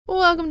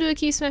Welcome to a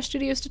KeySmash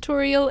Studios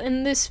tutorial.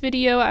 In this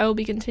video, I will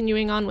be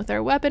continuing on with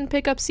our weapon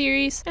pickup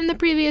series. In the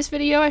previous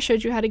video, I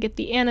showed you how to get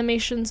the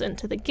animations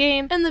into the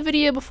game. In the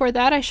video before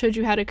that, I showed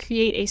you how to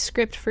create a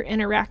script for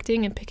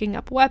interacting and picking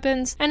up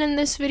weapons. And in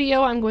this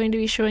video, I'm going to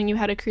be showing you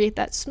how to create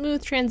that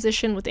smooth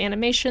transition with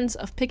animations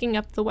of picking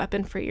up the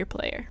weapon for your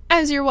player.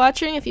 As you're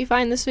watching, if you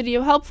find this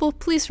video helpful,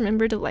 please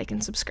remember to like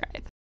and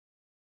subscribe.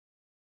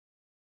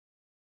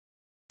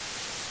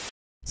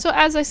 So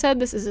as I said,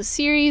 this is a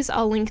series.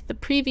 I'll link the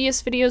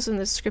previous videos in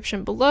the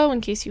description below in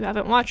case you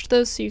haven't watched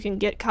those so you can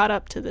get caught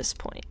up to this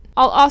point.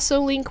 I'll also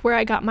link where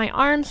I got my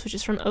arms, which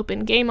is from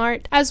Open Game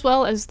Art, as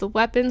well as the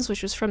weapons,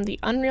 which was from the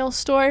Unreal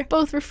store.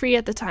 Both were free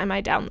at the time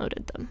I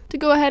downloaded them. To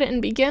go ahead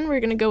and begin, we're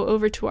going to go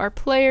over to our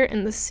player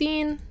in the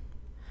scene.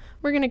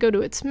 We're going to go to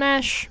its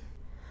mesh.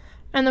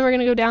 And then we're going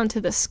to go down to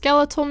the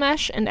skeletal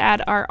mesh and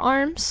add our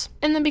arms.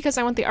 And then because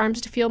I want the arms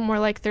to feel more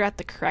like they're at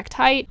the correct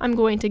height, I'm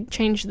going to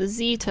change the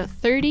Z to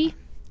 30.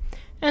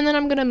 And then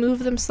I'm going to move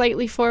them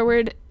slightly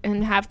forward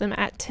and have them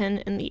at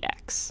 10 in the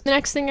X. The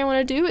next thing I want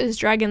to do is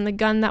drag in the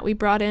gun that we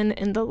brought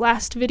in the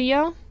last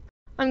video.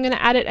 I'm going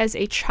to add it as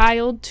a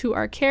child to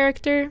our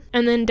character,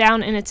 and then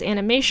down in its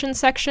animation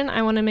section,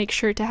 I want to make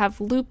sure to have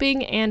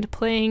looping and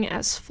playing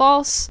as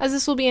false. As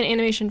this will be an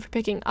animation for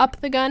picking up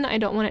the gun, I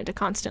don't want it to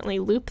constantly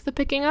loop the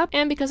picking up,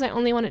 and because I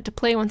only want it to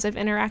play once I've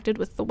interacted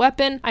with the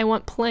weapon, I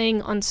want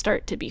playing on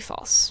start to be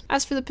false.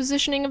 As for the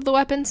positioning of the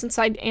weapon, since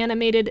I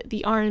animated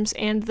the arms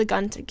and the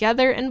gun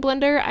together in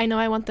Blender, I know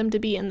I want them to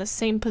be in the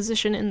same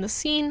position in the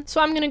scene,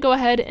 so I'm going to go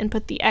ahead and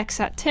put the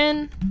X at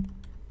 10,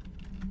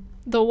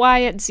 the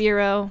Y at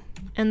 0,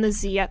 and the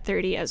Z at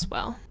 30 as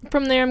well.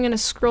 From there, I'm going to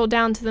scroll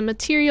down to the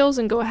materials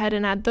and go ahead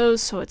and add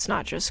those so it's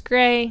not just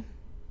gray.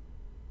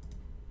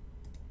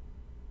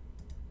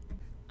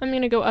 I'm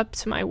going to go up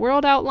to my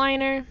world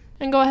outliner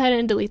and go ahead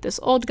and delete this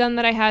old gun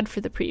that I had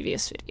for the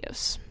previous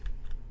videos.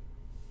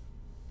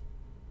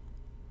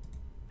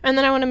 And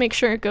then I want to make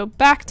sure to go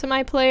back to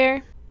my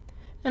player,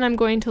 and I'm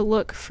going to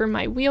look for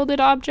my wielded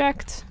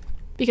object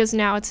because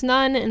now it's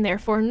none and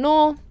therefore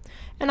null.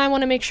 And I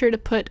want to make sure to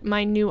put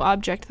my new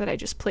object that I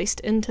just placed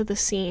into the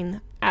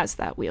scene as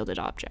that wielded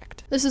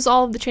object. This is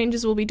all of the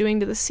changes we'll be doing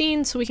to the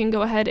scene, so we can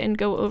go ahead and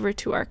go over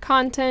to our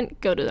content,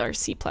 go to our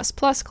C++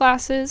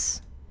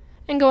 classes,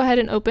 and go ahead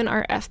and open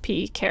our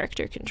FP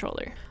character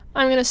controller.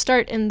 I'm going to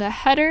start in the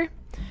header,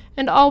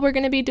 and all we're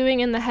going to be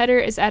doing in the header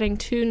is adding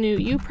two new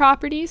U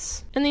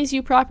properties, and these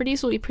U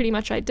properties will be pretty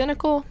much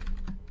identical.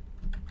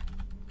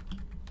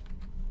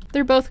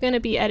 They're both going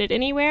to be edit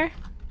anywhere.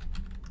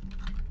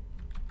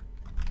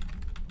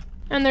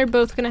 And they're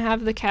both going to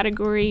have the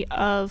category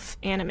of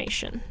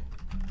animation.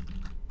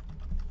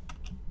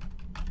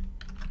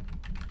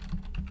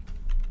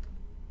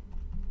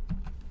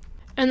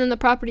 And then the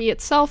property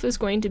itself is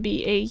going to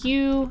be a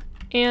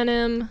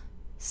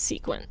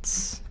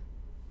UAnimSequence.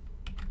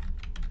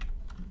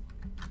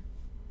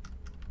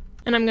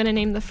 And I'm going to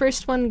name the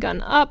first one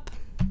gun up,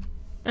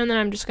 and then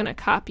I'm just going to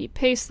copy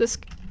paste this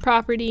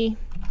property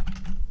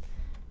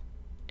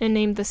and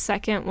name the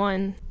second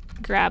one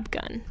grab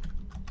gun.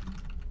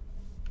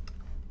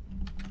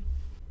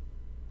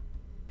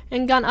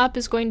 And gun up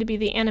is going to be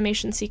the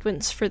animation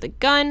sequence for the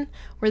gun,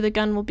 where the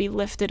gun will be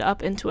lifted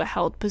up into a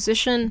held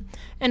position.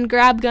 And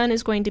grab gun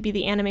is going to be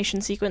the animation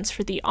sequence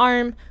for the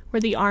arm,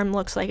 where the arm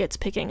looks like it's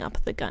picking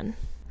up the gun.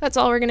 That's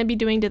all we're going to be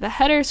doing to the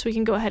header, so we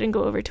can go ahead and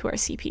go over to our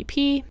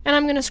CPP. And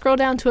I'm going to scroll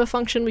down to a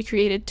function we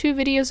created 2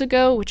 videos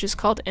ago, which is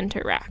called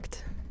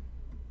interact.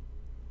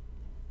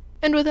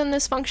 And within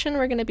this function,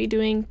 we're going to be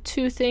doing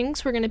 2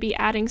 things. We're going to be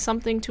adding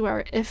something to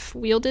our if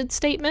wielded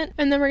statement,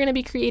 and then we're going to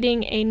be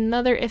creating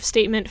another if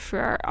statement for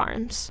our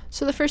arms.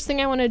 So the first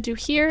thing I want to do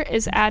here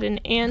is add an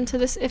and to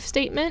this if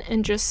statement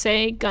and just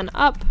say gun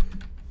up.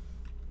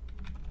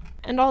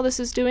 And all this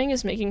is doing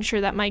is making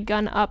sure that my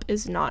gun up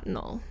is not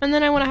null. And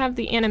then I want to have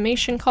the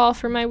animation call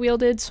for my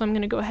wielded, so I'm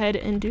going to go ahead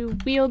and do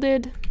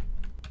wielded,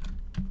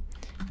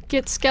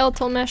 get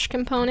skeletal mesh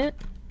component.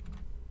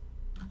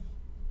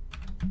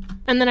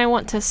 And then I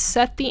want to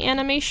set the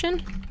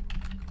animation,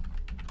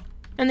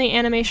 and the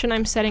animation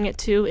I'm setting it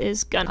to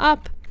is gun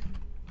up.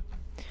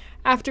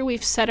 After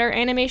we've set our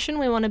animation,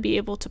 we want to be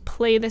able to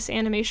play this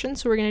animation,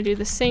 so we're going to do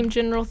the same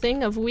general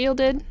thing of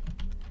wielded,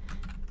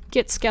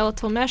 get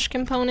skeletal mesh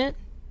component,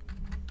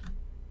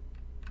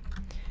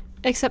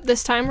 except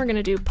this time we're going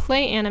to do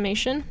play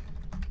animation.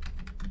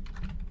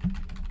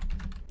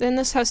 Then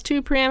this has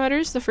 2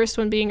 parameters, the first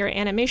one being our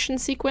animation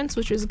sequence,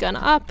 which is gun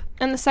up,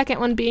 and the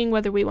second one being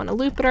whether we want to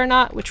loop it or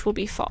not, which will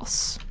be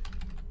false.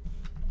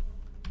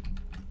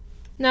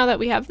 Now that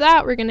we have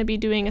that, we're going to be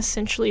doing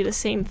essentially the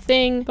same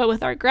thing, but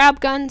with our grab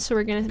gun, so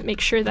we're going to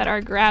make sure that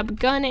our grab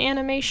gun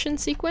animation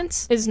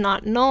sequence is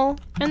not null,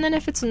 and then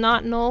if it's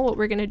not null, what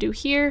we're going to do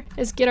here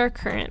is get our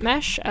current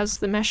mesh, as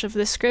the mesh of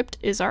this script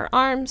is our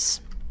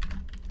arms,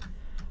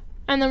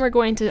 and then we're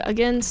going to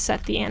again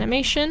set the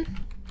animation,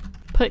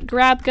 put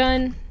grab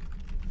gun,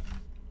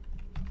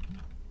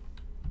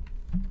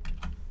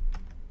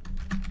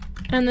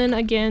 and then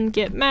again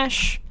get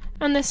mesh,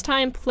 and this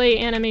time play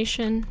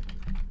animation,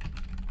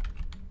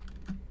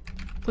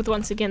 with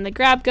once again the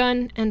grab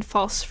gun and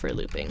false for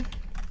looping.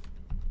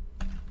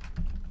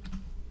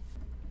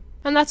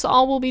 And that's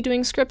all we'll be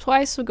doing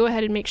script-wise, so go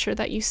ahead and make sure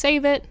that you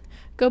save it,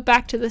 go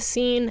back to the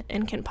scene,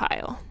 and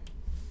compile.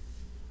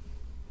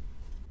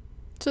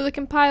 So the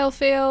compile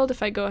failed.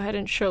 If I go ahead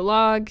and show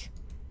log,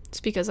 it's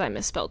because I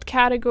misspelled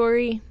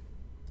category.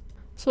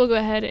 So we'll go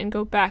ahead and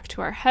go back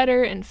to our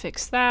header and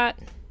fix that.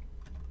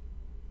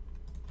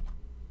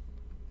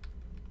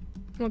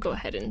 We'll go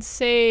ahead and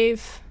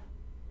save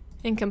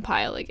and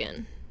compile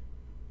again.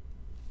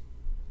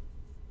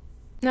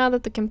 Now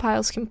that the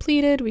compile's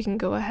completed, we can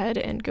go ahead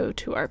and go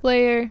to our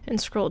player and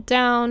scroll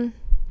down.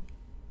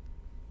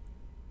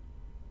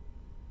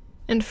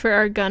 And for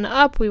our gun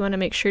up, we want to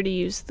make sure to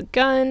use the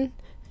gun.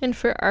 And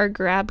for our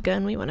grab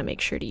gun, we want to make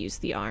sure to use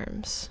the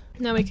arms.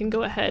 Now we can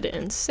go ahead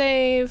and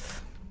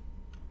save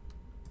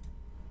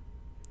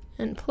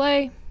and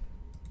play.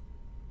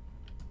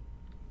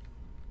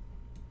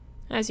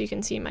 As you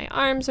can see, my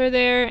arms are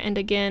there, and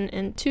again,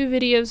 in 2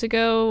 videos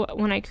ago,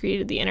 when I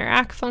created the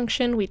interact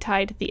function, we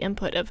tied the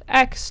input of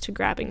X to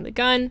grabbing the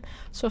gun.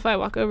 So if I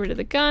walk over to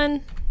the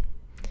gun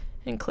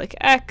and click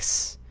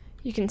X,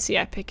 you can see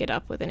I pick it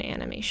up with an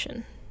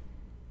animation.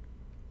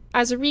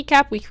 As a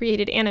recap, we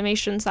created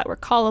animations that were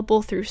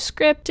callable through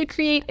script to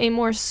create a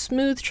more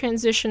smooth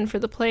transition for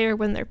the player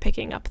when they're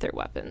picking up their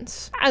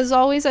weapons. As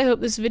always, I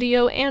hope this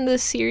video and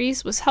this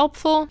series was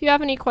helpful. If you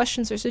have any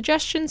questions or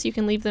suggestions, you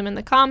can leave them in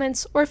the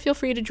comments, or feel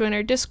free to join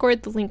our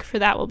Discord. The link for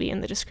that will be in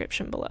the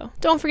description below.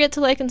 Don't forget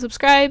to like and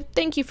subscribe.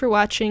 Thank you for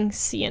watching.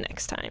 See you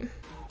next time.